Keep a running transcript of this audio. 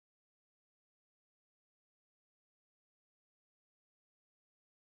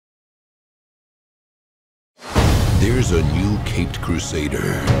There's a new caped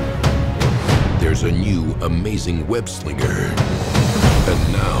crusader. There's a new amazing web slinger.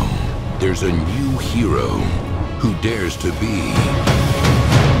 And now, there's a new hero who dares to be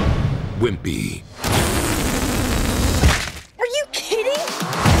Wimpy. Are you kidding?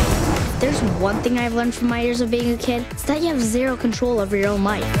 There's one thing I've learned from my years of being a kid. It's that you have zero control over your own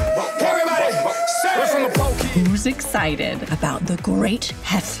life. Who's excited about the great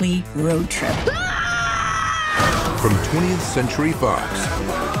Heffley road trip? From 20th Century Fox,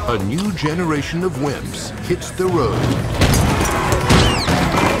 a new generation of wimps hits the road.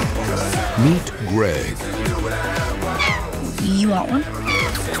 Meet Greg. You want one?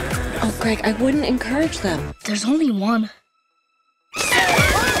 Oh, Greg, I wouldn't encourage them. There's only one.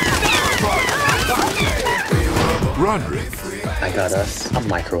 Roderick. I got us a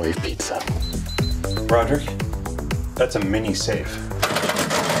microwave pizza. Roderick, that's a mini safe.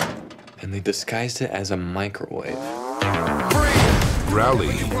 And they disguised it as a microwave.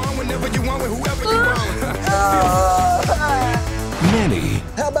 Rowley. Manny.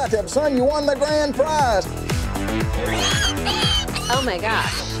 How about that, son? You won the grand prize. Oh my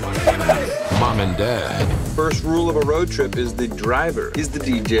gosh. Mom and Dad. First rule of a road trip is the driver is the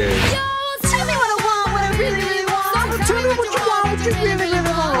DJ. Yo, tell me what I want, what I really, really want. Tell me what you want, what you really, really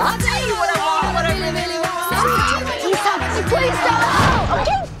want. I'll tell you what I want, what I really, really want. Please stop.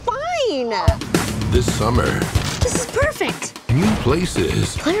 Okay, fine. This summer. This is perfect. New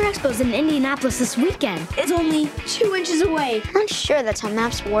places. Player Expo's in Indianapolis this weekend. It's only 2 inches away. I'm not sure that's how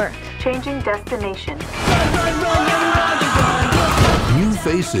maps work. Changing destination. New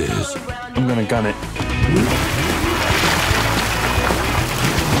faces. I'm gonna gun it.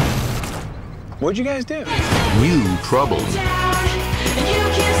 What'd you guys do? New trouble.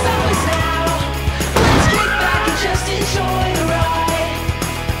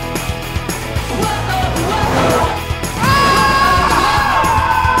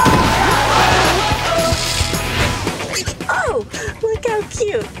 Oh, look how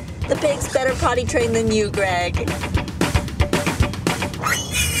cute. The pig's better potty trained than you, Greg.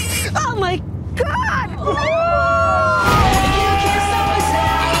 Oh my God!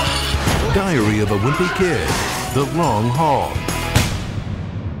 Diary of a Wimpy Kid. The Long Haul.